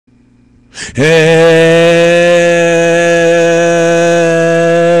Hey,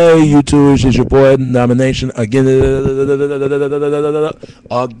 YouTube, it's your boy, Nomination again. Again,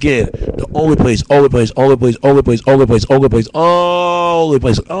 the only place, only place, only place, only place, only place, only place, only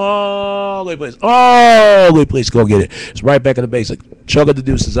place, only place, only place. Go get it. It's right back in the basic. Chug of the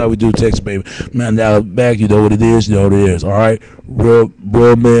deuce is how we do text, baby. Man, now back, you know what it is, you know what it is. All right, real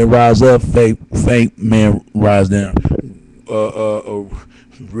man rise up, fake man rise down.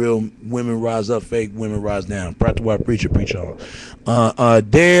 Real women rise up, fake women rise down. Practice what I preach on.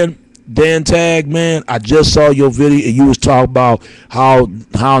 Dan Tag, man, I just saw your video and you was talking about how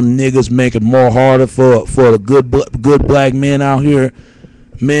niggas make it more harder for the good black men out here.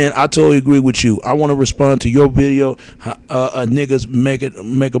 Man, I totally agree with you. I want to respond to your video. Niggas make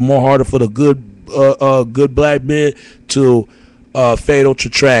it more harder for the good black men to fatal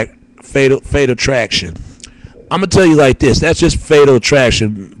attraction. I'm gonna tell you like this. That's just fatal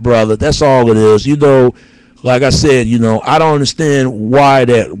attraction, brother. That's all it is. You know, like I said, you know, I don't understand why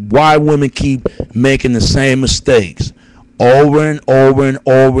women keep making the same mistakes over and over and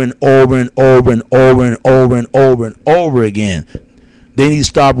over and over and over and over and over and over and over again. They need to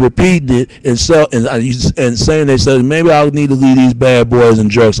stop repeating it and saying they said maybe I need to leave these bad boys and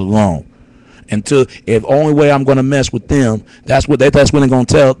jerks alone. Until if only way I'm gonna mess with them, that's when they're gonna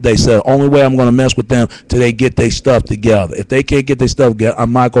tell. They said only way I'm gonna mess with them till they get their stuff together. If they can't get their stuff together,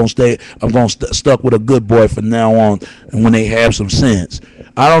 I'm not gonna stay. I'm gonna stuck with a good boy from now on. And when they have some sense,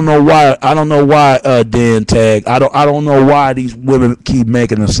 I don't know why. Dan Tag. I don't know why these women keep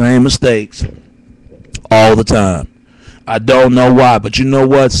making the same mistakes all the time. I don't know why, but you know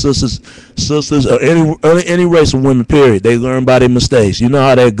what, sisters, or any race of women, period, they learn by their mistakes. You know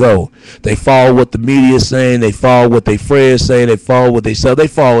how they go. They follow what the media is saying. They follow what their friends saying. They follow what they say. They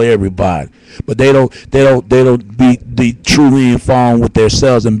follow everybody, but they don't be truly informed with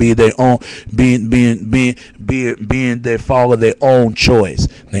themselves and be their own, they follow their own choice,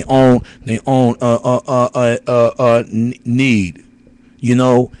 their own need. You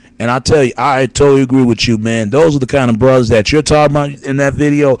know. And I tell you, I totally agree with you, man. Those are the kind of brothers that you're talking about in that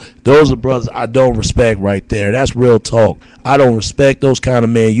video. Those are brothers I don't respect right there. That's real talk. I don't respect those kind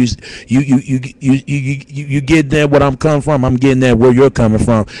of men. You get there where I'm coming from. I'm getting there where you're coming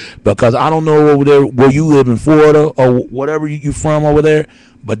from, because I don't know over there where you live in Florida or whatever you from over there,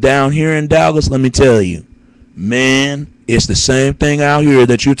 but down here in Dallas, let me tell you, man, it's the same thing out here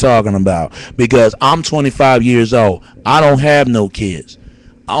that you're talking about. Because I'm 25 years old. I don't have no kids.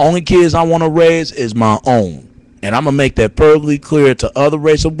 The only kids I want to raise is my own. And I'm going to make that perfectly clear to other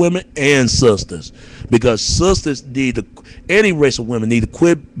race of women and sisters. Because sisters any race of women need to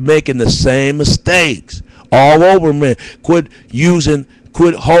quit making the same mistakes all over men. Quit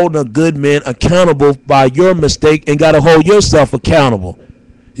holding a good man accountable by your mistake and got to hold yourself accountable.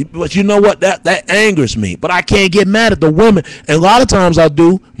 But you know what? That angers me. But I can't get mad at the women. And a lot of times I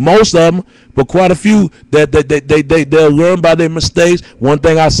do. Most of them. But quite a few they'll learn by their mistakes. One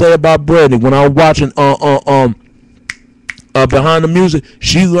thing I say about Brittany, when I was watching Behind the Music,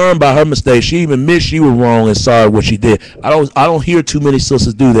 she learned by her mistakes. She even admits she was wrong and sorry what she did. I don't hear too many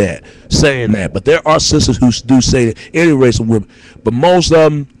sisters do that, saying that. But there are sisters who do say that, any race of women. But most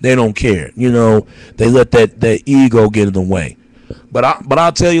of them, they don't care. You know, they let that ego get in the way. But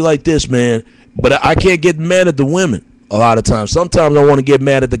I'll tell you like this, man. But I can't get mad at the women a lot of times. Sometimes I want to get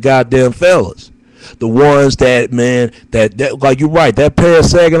mad at the goddamn fellas. The ones that, man, that like you're right, that pair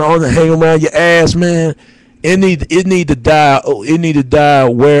sagging on the hang around your ass, man. It need to die. It need to die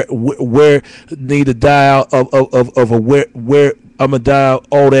where need to die out of a where I'm gonna die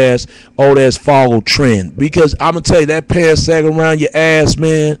old ass follow trend. Because I'm gonna tell you, that pants sagging around your ass,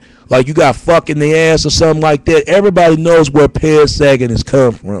 man, like you got fucking the ass or something like that. Everybody knows where pants sagging is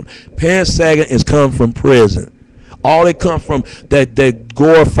come from. Pants sagging is come from prison. All they come from that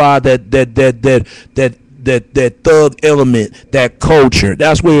glorified that thug element, that culture.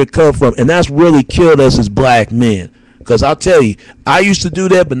 That's where it come from, and that's really killed us as black men. Cause I'll tell you, I used to do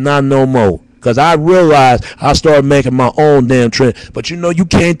that, but not no more. Cause I realized I started making my own damn trend. But you know, you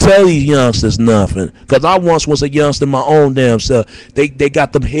can't tell these youngsters nothing. Cause I once was a youngster my own damn self. They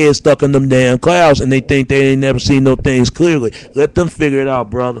got them heads stuck in them damn clouds, and they think they ain't never seen no things clearly. Let them figure it out,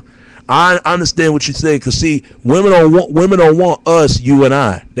 brother. I understand what you say, cause see, women don't want us, you and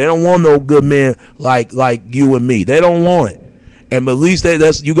I. They don't want no good man like you and me. They don't want it. And at least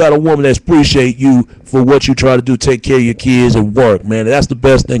you got a woman that appreciate you for what you try to do, take care of your kids and work, man. That's the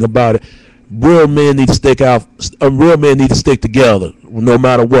best thing about it. Real men need to stick out. Real men need to stick together, no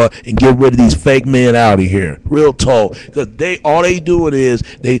matter what, and get rid of these fake men out of here. Real talk, because all they doing is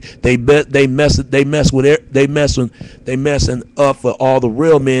they messing up for all the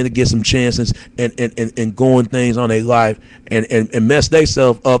real men to get some chances and going things on their life and mess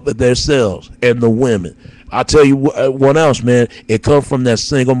themselves up at themselves and the women. I tell you what else, man. It comes from that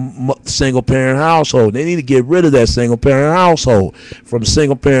single parent household. They need to get rid of that single parent household, from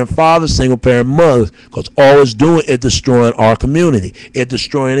single parent fathers, single parent mothers, because all it's doing is destroying our community. It's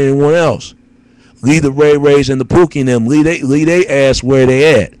destroying anyone else. Leave the Ray Rays and the Pookie and them. Leave they ass where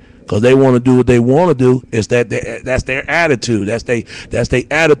they at, because they want to do what they want to do. It's that's their attitude. That's their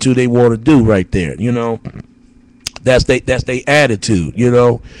attitude they want to do right there. You know. That's they attitude, you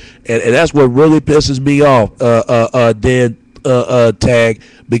know, and that's what really pisses me off, Tag,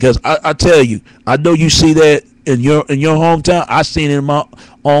 because I tell you, I know you see that in your hometown. I seen it in my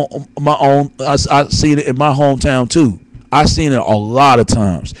own. I seen it in my hometown too. I seen it a lot of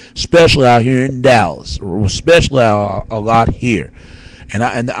times, especially out here in Dallas, especially a lot here.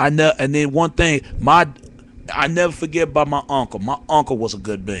 And then one thing, I never forget about my uncle. My uncle was a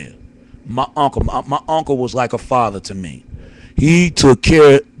good man. My uncle was like a father to me. He took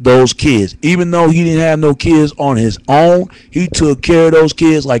care of those kids, even though he didn't have no kids on his own. He took care of those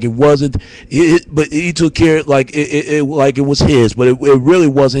kids like it wasn't. But he took care of like it like it was his, but it really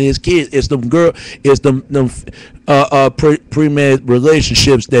wasn't his kids. It's them pre-med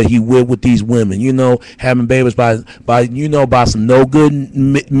relationships that he with these women. You know, having babies by some no good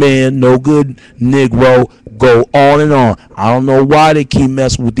man, no good Negro. Go on and on. I don't know why they keep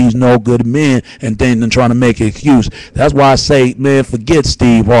messing with these no good men and then trying to make an excuse. That's why I say, man, forget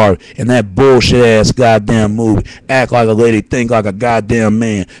Steve Harvey and that bullshit ass goddamn movie. Act like a lady, think like a goddamn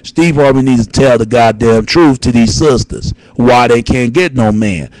man. Steve Harvey needs to tell the goddamn truth to these sisters why they can't get no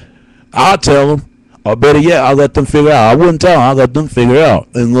man. I'll tell them. Or better yet, I'll let them figure out. I wouldn't tell them. I'll let them figure out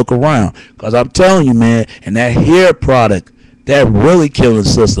and look around. Because I'm telling you, man, and that hair product, that really killing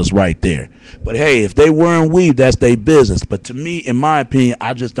sisters right there. But hey, if they wearing weave, that's their business. But to me, in my opinion,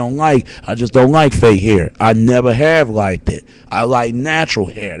 I just don't like fake hair. I never have liked it. I like natural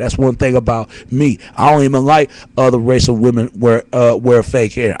hair. That's one thing about me. I don't even like other race of women wear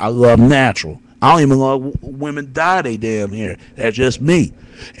fake hair. I love natural. I don't even love women dye their damn hair. That's just me.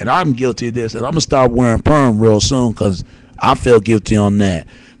 And I'm guilty of this. And I'm going to start wearing perm real soon because I feel guilty on that.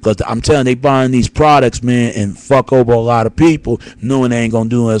 Because I'm telling you, they buying these products, man, and fuck over a lot of people, knowing they ain't going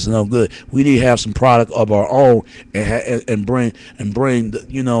to do us no good. We need to have some product of our own and bring,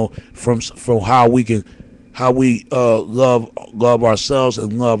 you know, from how we love ourselves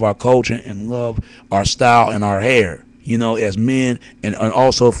and love our culture and love our style and our hair. You know, as men and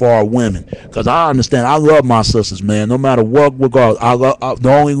also for our women, because I understand. I love my sisters, man. No matter what regard,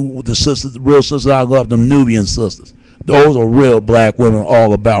 the real sisters I love, them Nubian sisters. Those are real black women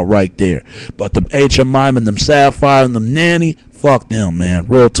all about right there. But them HMI and them Sapphire and them Nanny, fuck them, man.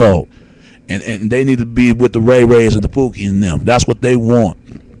 Real talk. And they need to be with the Ray Rays and the Pookie and them. That's what they want.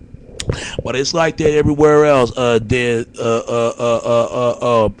 But it's like that everywhere else.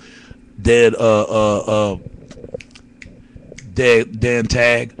 Dead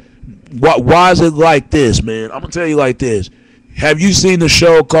Tag. Why is it like this, man? I'm gonna tell you like this. Have you seen the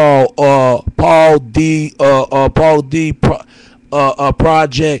show called Paul D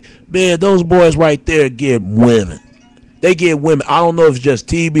Project? Man, those boys right there get women. They get women. I don't know if it's just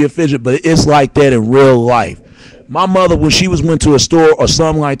TV or fiction, but it's like that in real life. My mother, when she went to a store or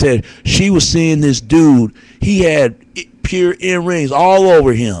something like that, she was seeing this dude. He had pure earrings all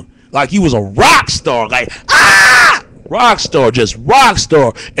over him, like he was a rock star. Like rock star, just rock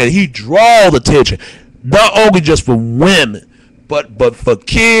star, and he draw the attention. Not only just for women. But for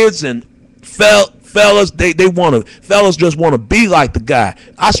kids and fellas, fellas just want to be like the guy.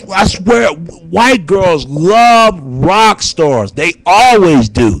 I swear, white girls love rock stars. They always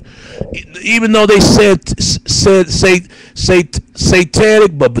do, even though they say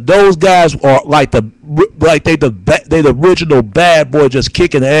satanic. But those guys are they the original bad boy, just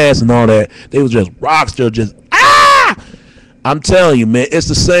kicking ass and all that. They was just rock stars, just I'm telling you, man, it's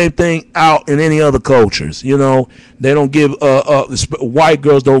the same thing out in any other cultures. You know, they don't give white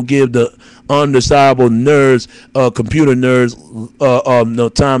girls don't give the undesirable nerds, computer nerds, no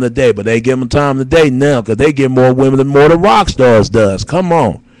time of the day, but they give them time of the day now because they get more women than more than rock stars does. Come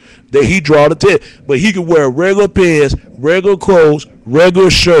on, he draw the tip, but he could wear regular pants, regular clothes,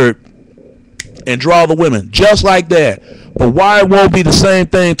 regular shirt, and draw the women just like that. But why it won't be the same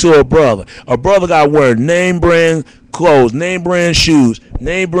thing to a brother? A brother got to wear name brand clothes, name brand shoes,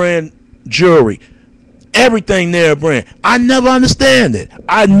 name brand jewelry, Everything they're a brand. I never understand it.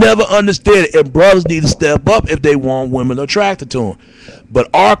 I never understand it. And brothers need to step up if they want women attracted to them. But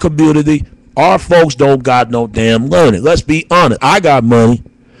our community, our folks don't got no damn money. Let's be honest. I got money,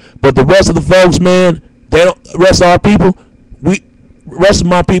 but the rest of the folks, man, they don't. Rest of our people, rest of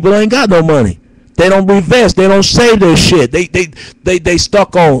my people ain't got no money. They don't reinvest. They don't save their shit. They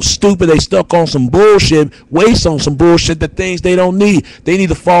stuck on stupid. They stuck on some bullshit. Waste on some bullshit. The things they don't need. They need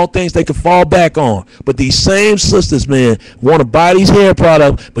to fall things they can fall back on. But these same sisters, man, want to buy these hair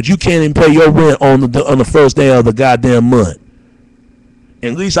products, but you can't even pay your rent on the first day of the goddamn month.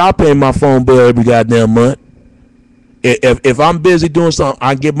 At least I pay my phone bill every goddamn month. If I'm busy doing something,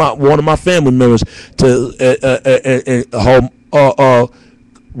 I get one of my family members to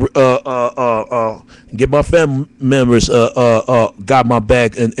get my family members got my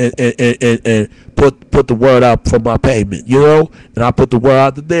back and put the word out for my payment, you know, and I put the word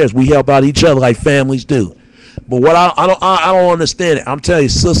out to theirs. We help out each other like families do. But what I don't understand it. I'm telling you,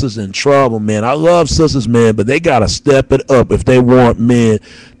 sisters in trouble, man. I love sisters, man, but they gotta step it up if they want men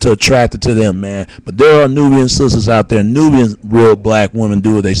to attract it to them, man. But there are Nubian sisters out there. Nubian real black women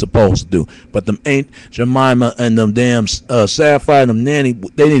do what they supposed to do. But them Aunt Jemima and them damn Sapphire and them Nanny,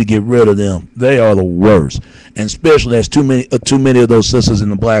 they need to get rid of them. They are the worst. And especially there's too many of those sisters in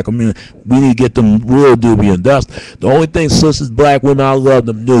the black community. We need to get them real Nubian. That's the only thing, sisters, black women, I love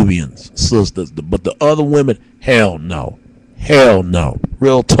them Nubians sisters. But the other women, hell no. Hell no.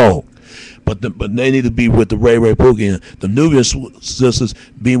 Real talk. But they need to be with the Ray Pookie and the Nubian sisters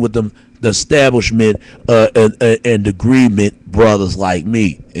be with them, the establishment and agreement brothers like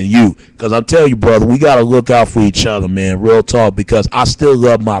me and you. Because I'm telling you, brother, we got to look out for each other, man. Real talk. Because I still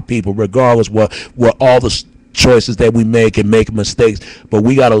love my people, regardless what all the choices that we make and make mistakes, but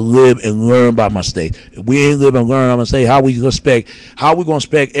we gotta live and learn by mistakes. If we ain't live and learn, I'm gonna say how we gonna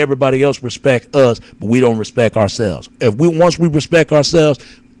expect everybody else respect us, but we don't respect ourselves. Once we respect ourselves,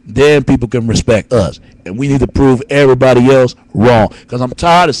 then people can respect us, and we need to prove everybody else wrong. Because I'm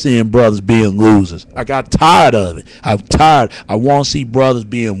tired of seeing brothers being losers. I got tired of it. I'm tired. I want to see brothers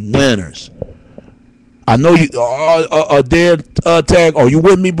being winners. I know you Tag, are you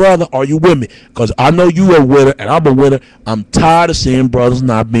with me, brother? Are you with me? Because I know you are a winner and I'm a winner. I'm tired of seeing brothers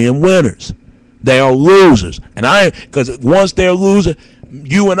not being winners. They are losers. And because once they're losers,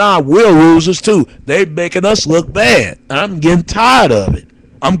 you and we're losers too. They're making us look bad. And I'm getting tired of it.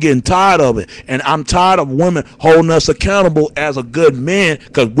 And I'm tired of women holding us accountable as a good man,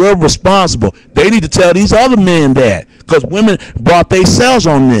 because we're responsible. They need to tell these other men that, because women brought themselves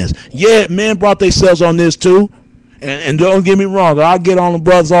on this. Yeah, men brought themselves on this too. And don't get me wrong, I get on the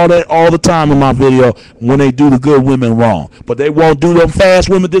brothers all the time in my video when they do the good women wrong. But they won't do them fast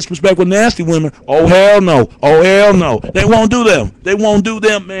women, disrespectful, nasty women. Oh, hell no. Oh, hell no. They won't do them. They won't do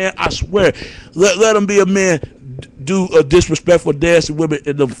them, man. I swear. Let them be a man. Do a disrespectful, nasty women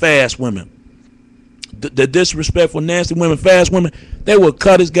and the fast women. The disrespectful, nasty women, fast women, they will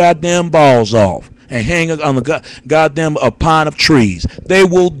cut his goddamn balls off and hang it on the goddamn a pine of trees. They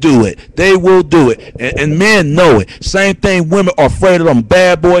will do it. They will do it. And men know it. Same thing, women are afraid of them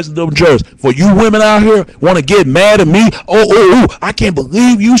bad boys and them jerks. For you women out here want to get mad at me, I can't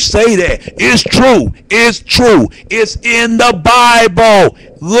believe you say that. It's true. It's true. It's in the Bible.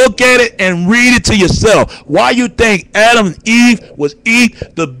 Look at it and read it to yourself. Why you think Adam and Eve was eat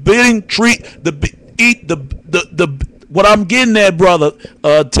the bidding tree, what I'm getting at, brother,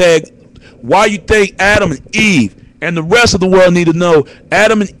 Tag, why you think Adam and Eve and the rest of the world need to know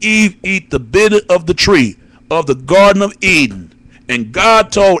Adam and Eve eat the bit of the tree of the Garden of Eden. And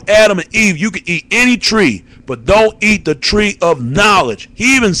God told Adam and Eve, you can eat any tree, but don't eat the tree of knowledge.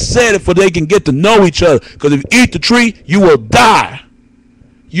 He even said it for they can get to know each other. Because if you eat the tree, you will die.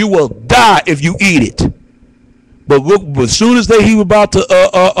 You will die if you eat it. But look, as soon as he was about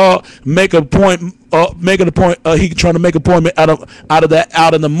to make a point, he trying to make a point out of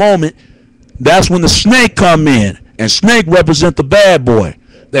the moment. That's when the snake come in, and snake represent the bad boy.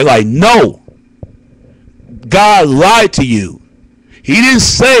 They're like, no, God lied to you. He didn't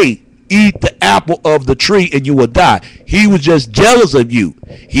say eat the apple of the tree and you will die. He was just jealous of you.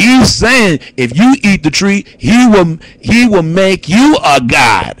 He's saying if you eat the tree, he will make you a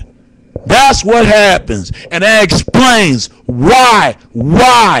god. That's what happens. And that explains why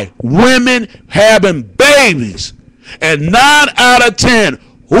women having babies. And 9 out of 10,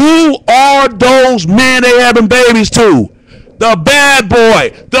 who are those men they having babies to? The bad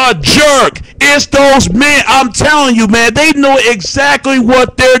boy, the jerk. It's those men. I'm telling you, man, they know exactly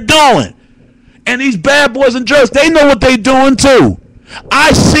what they're doing. And these bad boys and jerks, they know what they're doing too.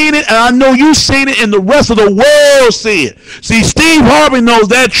 I seen it, and I know you seen it, and the rest of the world see it. See, Steve Harvey knows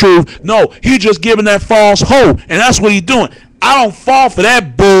that truth. No, he just giving that false hope, and that's what he's doing. I don't fall for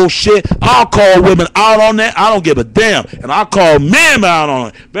that bullshit. I'll call women out on that. I don't give a damn. And I'll call men out on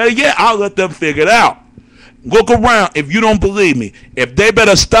it. Better yet, I'll let them figure it out. Look around if you don't believe me. If they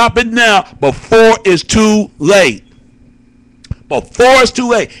better stop it now before it's too late. Before it's too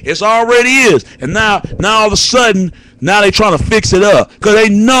late. It's already is. And now all of a sudden, now they trying to fix it up. Because they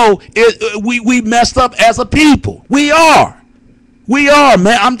know we messed up as a people. We are. We are,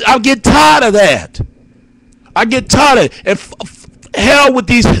 man. I get tired of that. I get tired of it. And hell with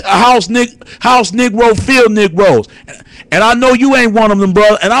these house Negro, field Negroes. And I know you ain't one of them,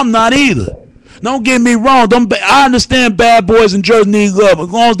 brother, and I'm not either. Don't get me wrong. I understand bad boys in Jersey need love. As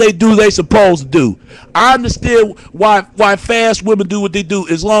long as they do what they supposed to do. I understand why fast women do what they do.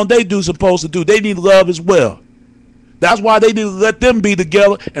 As long as they do supposed to do. They need love as well. That's why they need to let them be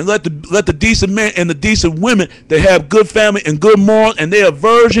together and let the decent men and the decent women that have good family and good morals and they're a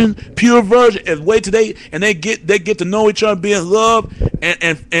virgin, pure virgin, and wait till they get to know each other, be in love,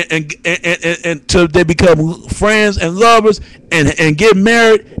 and till they become friends and lovers and get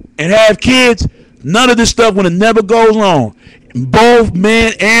married and have kids. None of this stuff when it never goes on. Both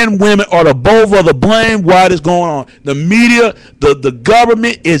men and women are the both of the blame why this going on. The media, the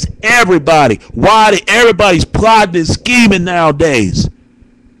government is everybody. Why everybody's plotting and scheming nowadays.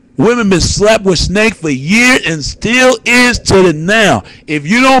 Women been slept with snake for years and still is to the now. If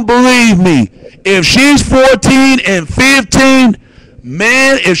you don't believe me, if she's 14 and 15,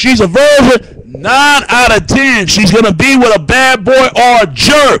 man, if she's a virgin, 9 out of 10, she's gonna be with a bad boy or a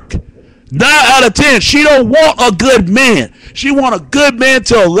jerk. 9 out of 10. She don't want a good man. She want a good man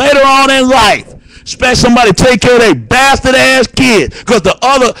till later on in life. Expect somebody to take care of their bastard ass kids. Because the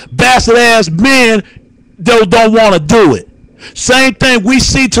other bastard ass men don't want to do it. Same thing we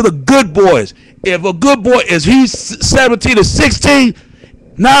see to the good boys. If a good boy is he's 17 to 16,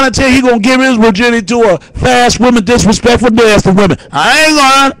 9 out of 10 he gonna give his virginity to a fast woman, disrespectful, nasty women. I ain't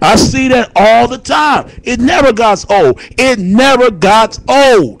lying. I see that all the time. It never got old. It never got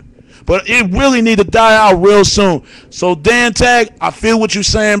old. But it really need to die out real soon. So Dan Tag, I feel what you're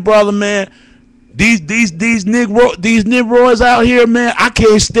saying, brother, man. These Negroes out here, man, I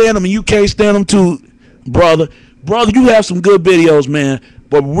can't stand them, and you can't stand them too, brother. Brother, you have some good videos, man.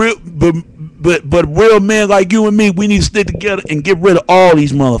 But real men like you and me, we need to stick together and get rid of all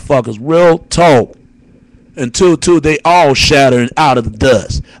these motherfuckers. Real talk. Until they all shatter and out of the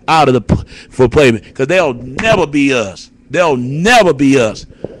dust, out of the for playment, because they'll never be us. They'll never be us.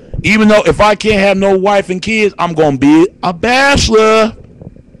 Even though if I can't have no wife and kids, I'm going to be a bachelor.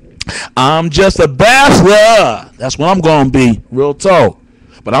 I'm just a bachelor. That's what I'm going to be. Real talk.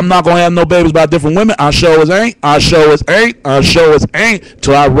 But I'm not going to have no babies by different women. I sure as ain't. I sure as ain't. I sure as ain't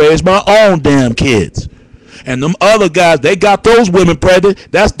till I raise my own damn kids. And them other guys, they got those women pregnant.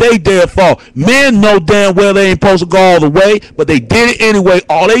 That's their damn fault. Men know damn well they ain't supposed to go all the way, but they did it anyway.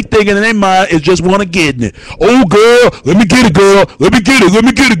 All they thinking in their mind is just want to get in it. Oh, girl, let me get it, girl. Let me get it. Let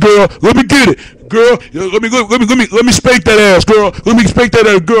me get it, girl. Let me get it. Girl, let me spank that ass, girl. Let me spank that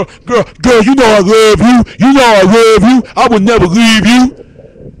ass, girl. Girl, you know I love you. You know I love you. I would never leave you.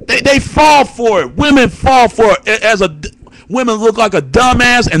 They fall for it. Women fall for it. Women look like a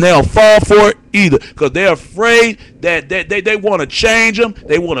dumbass and they'll fall for it either because they're afraid that they want to change them.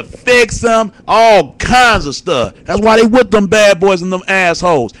 They want to fix them. All kinds of stuff. That's why they with them bad boys and them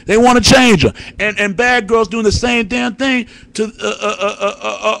assholes. They want to change them. And bad girls doing the same damn thing to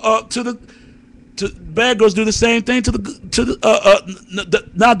bad girls do the same thing to the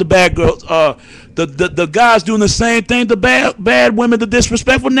not the bad girls, the guys doing the same thing to bad women, the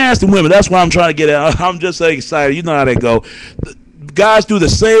disrespectful, nasty women. That's why I'm trying to get at. I'm just so excited. You know how they go. The guys do the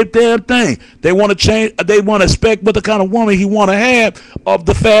same damn thing. They want to change. They want to expect what the kind of woman he want to have of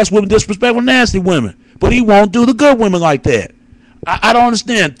the fast women, disrespectful, nasty women. But he won't do the good women like that. I don't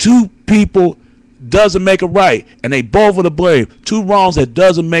understand. Two people doesn't make it right, and they both are to blame. Two wrongs that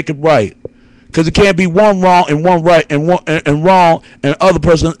doesn't make it right. Because it can't be one wrong and one right and one and wrong and other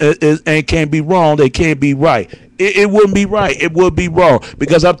person and can't be wrong. They can't be right. It wouldn't be right. It would be wrong.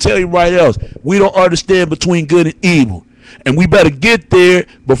 Because I'm telling you right else, we don't understand between good and evil, and we better get there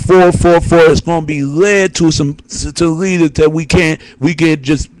before it's going to be led to leaders that we can't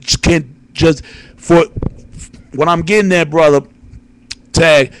just for what I'm getting at, brother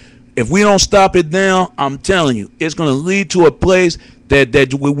Tag. If we don't stop it now, I'm telling you, it's going to lead to a place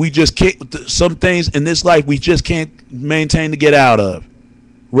that we just can't. Some things in this life we just can't maintain to get out of.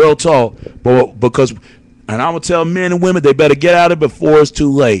 Real talk. But because, and I'm gonna tell men and women they better get out of it before it's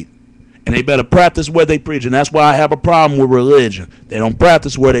too late. And they better practice where they preach. And that's why I have a problem with religion. They don't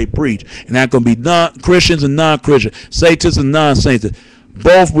practice where they preach. And that's going to be non-Christians and non-Christians, Satanists and non-Satanists.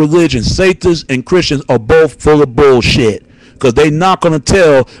 Both religions, Satanists and Christians, are both full of bullshit. Because they're not going to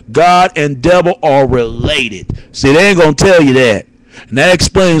tell God and devil are related. See, they ain't going to tell you that. And that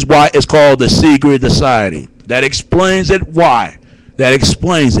explains why it's called the secret society. That explains it why. That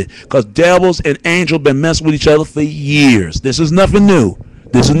explains it. Because devils and angels been messing with each other for years. This is nothing new.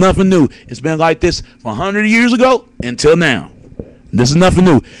 This is nothing new. It's been like this from 100 years ago until now. This is nothing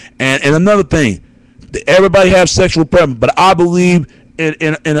new. And another thing, everybody has sexual preference, but I believe in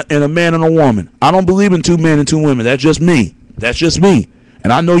a man and a woman. I don't believe in two men and two women. That's just me. That's just me.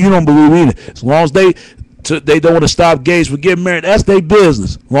 And I know you don't believe either. As long as they don't want to stop gays from getting married, that's their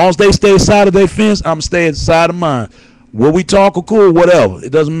business. As long as they stay inside of their fence, I'm staying inside of mine. Will we talk or cool? Whatever.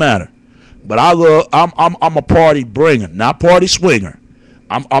 It doesn't matter. But I'm a party bringer, not party swinger.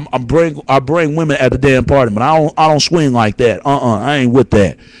 I bring women at the damn party, but I don't swing like that. I ain't with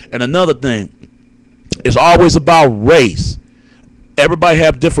that. And another thing, it's always about race. Everybody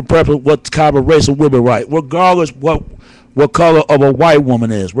have different preference what kind of race of women, right? Regardless what color of a white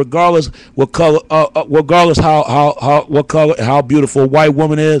woman is, regardless what color, regardless how beautiful a white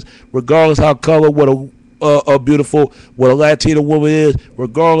woman is, regardless how color what a Latina woman is,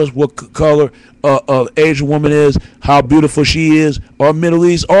 regardless what color of Asian woman is, how beautiful she is, or Middle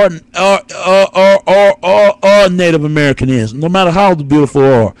East, or Native American is. No matter how beautiful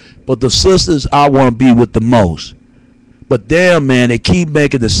they are, but the sisters I want to be with the most. But damn, man, they keep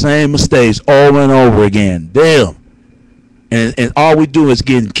making the same mistakes over and over again. Damn. And all we do is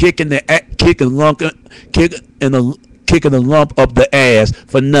kicking the lump up the ass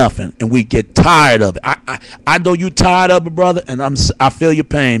for nothing, and we get tired of it. I know you tired of it, brother, and I feel your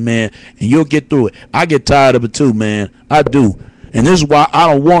pain, man, and you'll get through it. I get tired of it too, man. I do, and this is why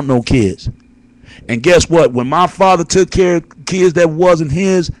I don't want no kids. And guess what? When my father took care of kids that wasn't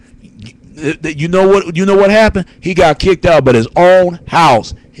his, you know what happened? He got kicked out, but his own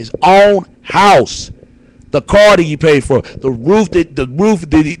house. The car that he paid for, the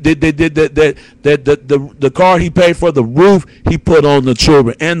car he paid for, the roof he put on the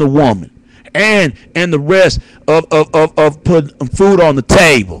children and the woman, and the rest of putting food on the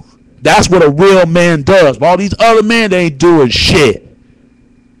table. That's what a real man does. All these other men, they ain't doing shit.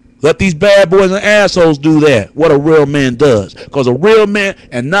 Let these bad boys and assholes do that. What a real man does, because a real man,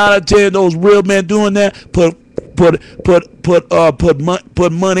 and 9 out of 10 of those real men doing that, put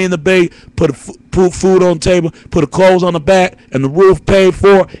money in the bank, put food on the table, put the clothes on the back, and the roof paid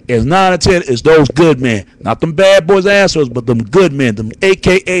for. Is 9 out of 10 is those good men, not them bad boys and assholes, but them good men, them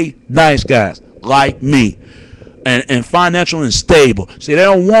AKA nice guys like me, and financial and stable. See, they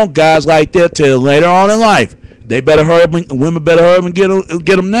don't want guys like that till later on in life. They better hurry up, and women better hurry up and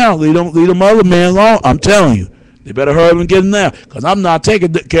get them now. Leave them other men alone. I'm telling you, they better hurry up and get them now, because I'm not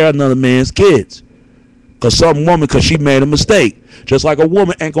taking care of another man's kids. Because she made a mistake. Just like a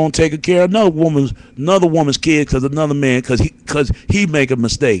woman ain't gonna take care of another woman's kid because another man because he make a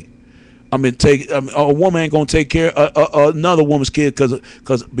mistake. A woman ain't gonna take care of another woman's kid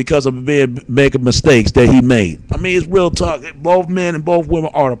because of making mistakes that he made. I mean, it's real talk. Both men and both women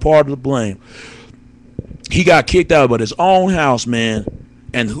are a part of the blame. He got kicked out of his own house, man,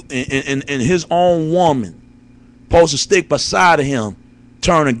 and his own woman supposed to stick beside of him,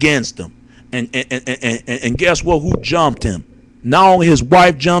 turn against him. And guess what? Who jumped him? Not only his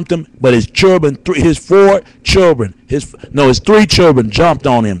wife jumped him, but his children, his 4 children, his 3 children jumped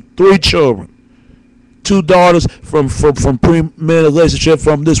on him. 3 children, 2 daughters from pre-marital relationship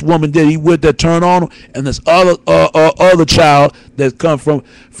from this woman that he with that turned on him, and this other child that come from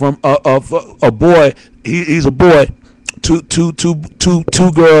a boy. He's a boy. Two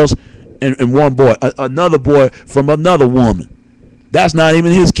girls and 1 boy. Another boy from another woman. That's not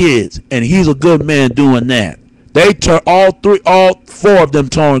even his kids, and he's a good man doing that. They turn all 4 of them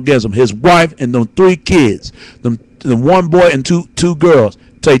turned against him. His wife and them 3 kids, the 1 boy and two girls.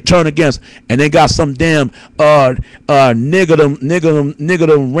 They turn against him, and they got some damn niggerdom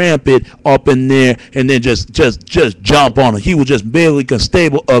rampant up in there, and then just jump on him. He was just barely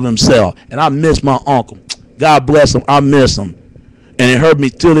stable of himself, and I miss my uncle. God bless him. I miss him. And it hurt me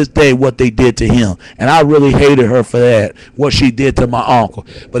till this day what they did to him. And I really hated her for that, what she did to my uncle.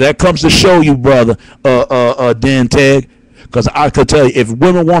 But that comes to show you, brother, Dan Tag, because I could tell you, if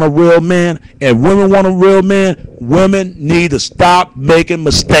women want a real man, women need to stop making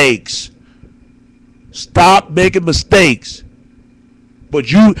mistakes. Stop making mistakes. But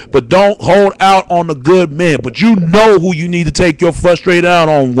don't hold out on the good men. But you know who you need to take your frustrated out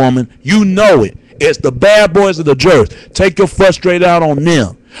on, woman. You know it. It's the bad boys of the jerks. Take your frustrated out on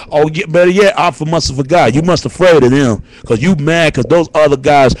them. Oh, better yet, Alpha must have forgot. You must have afraid of them because you mad because those other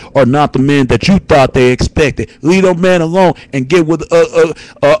guys are not the men that you thought they expected. Leave those men alone and get with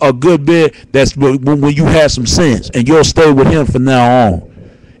a good man that's when you have some sense, and you'll stay with him from now on.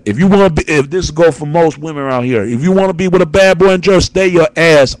 If you want to be, if this go for most women around here, if you want to be with a bad boy in church, stay your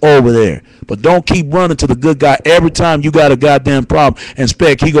ass over there. But don't keep running to the good guy every time you got a goddamn problem and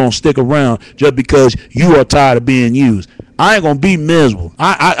expect he gonna stick around just because you are tired of being used. I ain't gonna be miserable.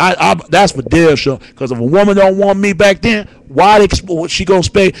 That's for damn sure. Because if a woman don't want me back then, why she gonna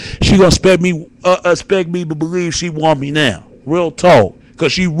expect? She gonna expect me to believe she want me now? Real talk.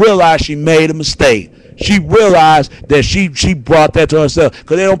 Because she realized she made a mistake. She realized that she brought that to herself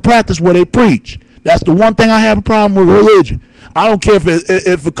because they don't practice what they preach. That's the one thing I have a problem with religion. I don't care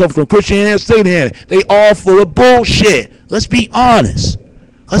if it comes from Christianity or Satan. They all full of bullshit. Let's be honest.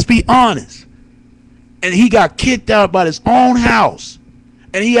 Let's be honest. And he got kicked out by his own house,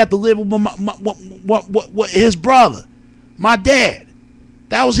 and he had to live with his brother, my dad.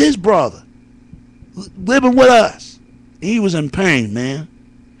 That was his brother living with us. He was in pain, man.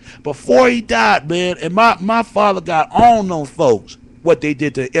 Before he died, man, and my father got on those folks, what they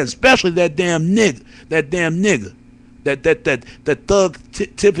did to him, especially that damn nigga, that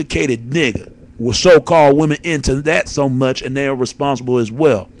thug-tificated nigga, with so-called women into that so much, and they're responsible as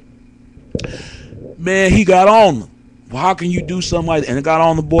well. Man, he got on them. Well, how can you do something like that? And it got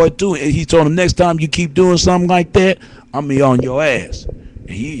on the boy too. And he told him, next time you keep doing something like that, I'm gonna be on your ass. And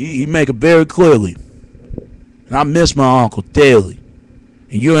he make it very clearly. And I miss my uncle daily.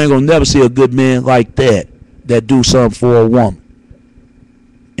 And you ain't gonna never see a good man like that do something for a woman.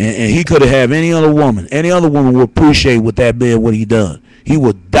 And he could have had any other woman. Any other woman would appreciate what that man, what he done. He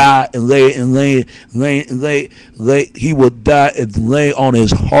would die and lay. He would die and lay on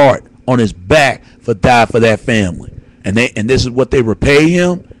his heart, on his back, die for that family. And this is what they repay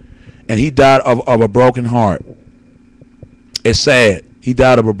him. And he died of a broken heart. It's sad. He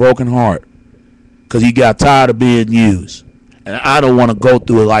died of a broken heart because he got tired of being used. And I don't want to go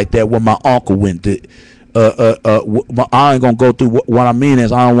through it like that when my uncle went through. I ain't gonna go through what I mean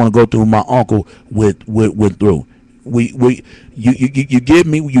is I don't want to go through what my uncle went through. You get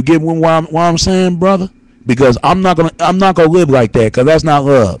me? You get what I'm saying, brother? Because I'm not gonna live like that because that's not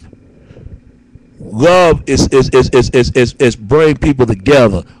love. Love is bring people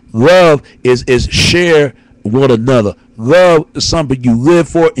together. Love is share one another. Love is something you live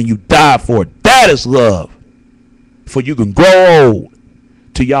for and you die for. That is love. For you can grow old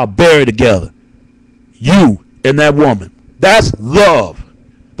till y'all bury together. You and that woman. That's love.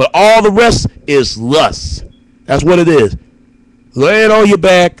 But all the rest is lust. That's what it is. Laying on your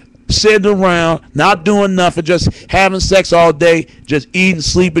back, sitting around, not doing nothing, just having sex all day, just eating,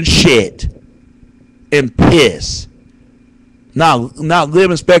 sleeping, shit, and piss. Not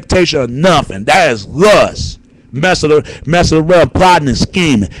living expectation of nothing. That is lust. Messing around, plotting and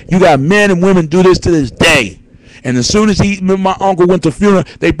scheming. You got men and women do this to this day. And as soon as my uncle went to the funeral,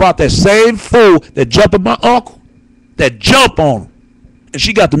 they brought that same fool that jumped at my uncle, that jump on him. And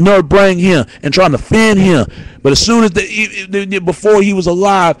she got the nerve to bring him and trying to defend him. But as soon as before he was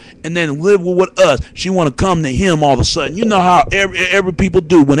alive and then live with us, she want to come to him all of a sudden. You know how every people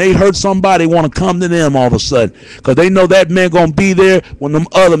do. When they hurt somebody, they want to come to them all of a sudden. Because they know that man going to be there when them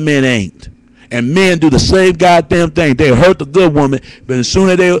other men ain't. And men do the same goddamn thing. They hurt the good woman, but as soon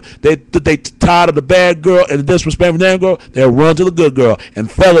as they tired of the bad girl and the disrespect from that girl, they'll run to the good girl. And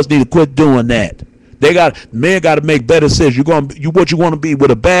fellas need to quit doing that. Men got to make better decisions. What you want to be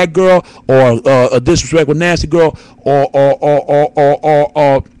with a bad girl or a disrespectful nasty girl or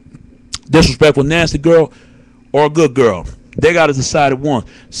disrespectful nasty girl or a good girl. They got to decide at once.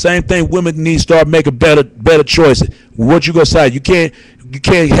 Same thing. Women need to start making better choices. What you gonna decide? You can't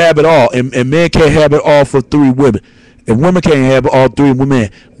have it all, and men can't have it all for three women, and women can't have it all three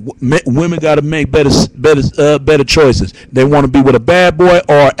women. Women got to make better choices. They want to be with a bad boy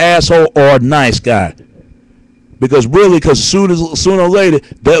or an asshole or a nice guy, because sooner or later,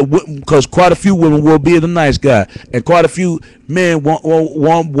 because quite a few women will be the nice guy, and quite a few men want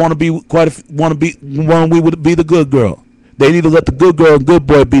to be the good girl. They need to let the good girl and good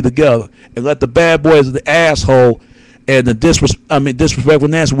boy be together, and let the bad boys and the asshole and the disrespectful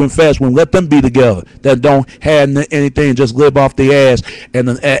nasty went fast. When let them be together that don't have anything, just live off the ass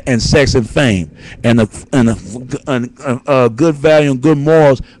and sex and fame and good value and good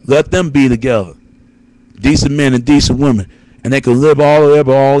morals. Let them be together, decent men and decent women, and they can live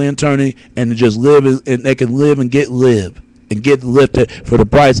all eternity and just live, and they can live and get lifted for the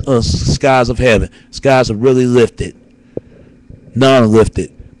bright skies of heaven. Skies are really lifted.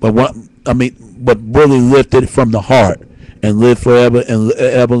 Non-lifted, but really lifted from the heart, and live forever and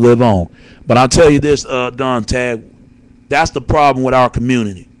ever live on. But I'll tell you this, Don Tag, that's the problem with our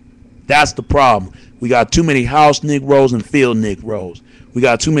community. That's the problem. We got too many house Negroes and field Negroes. We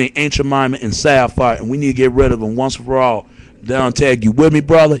got too many ancient Mima and sapphire, and we need to get rid of them once for all. Don Tag, you with me,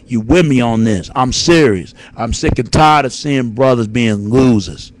 brother? You with me on this? I'm serious. I'm sick and tired of seeing brothers being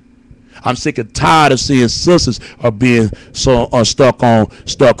losers. I'm sick and tired of seeing sisters are being stuck on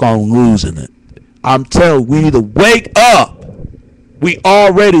losing it. I'm telling you, we need to wake up. We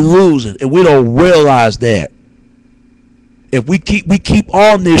already losing, and we don't realize that. If we keep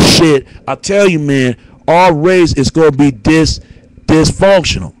on this shit, I tell you, man, our race is gonna be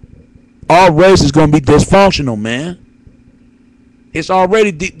dysfunctional. Our race is gonna be dysfunctional, man. It's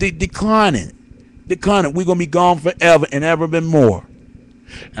already declining. Declining. We're gonna be gone forever and ever been more.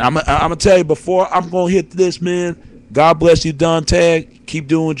 And I'm gonna tell you before I'm gonna hit this, man. God bless you, Don Tag. Keep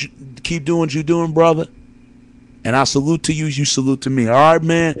doing what you're doing, brother. And I salute to you. You salute to me. All right,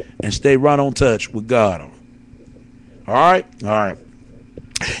 man. And stay right on touch with God. All right, all right.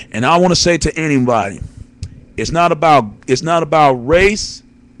 And I want to say to anybody, it's not about race.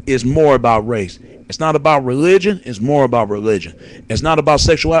 It's more about race. It's not about religion. It's more about religion. It's not about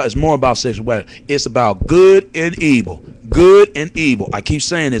sexuality. It's more about sexuality. It's about good and evil. Good and evil. I keep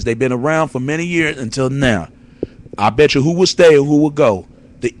saying this. They've been around for many years until now. I bet you who will stay and who will go.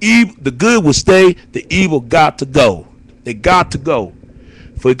 The good will stay. The evil got to go. They got to go.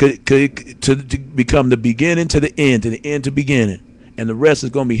 For it to become the beginning to the end to beginning. And the rest is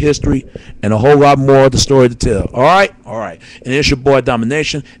going to be history and a whole lot more of the story to tell. All right? All right. And it's your boy,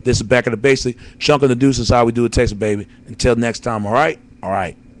 Domination. This is Back of the Basic. Chunk of the Deuce is how we do it, Texas, baby. Until next time, all right? All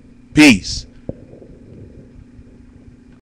right. Peace.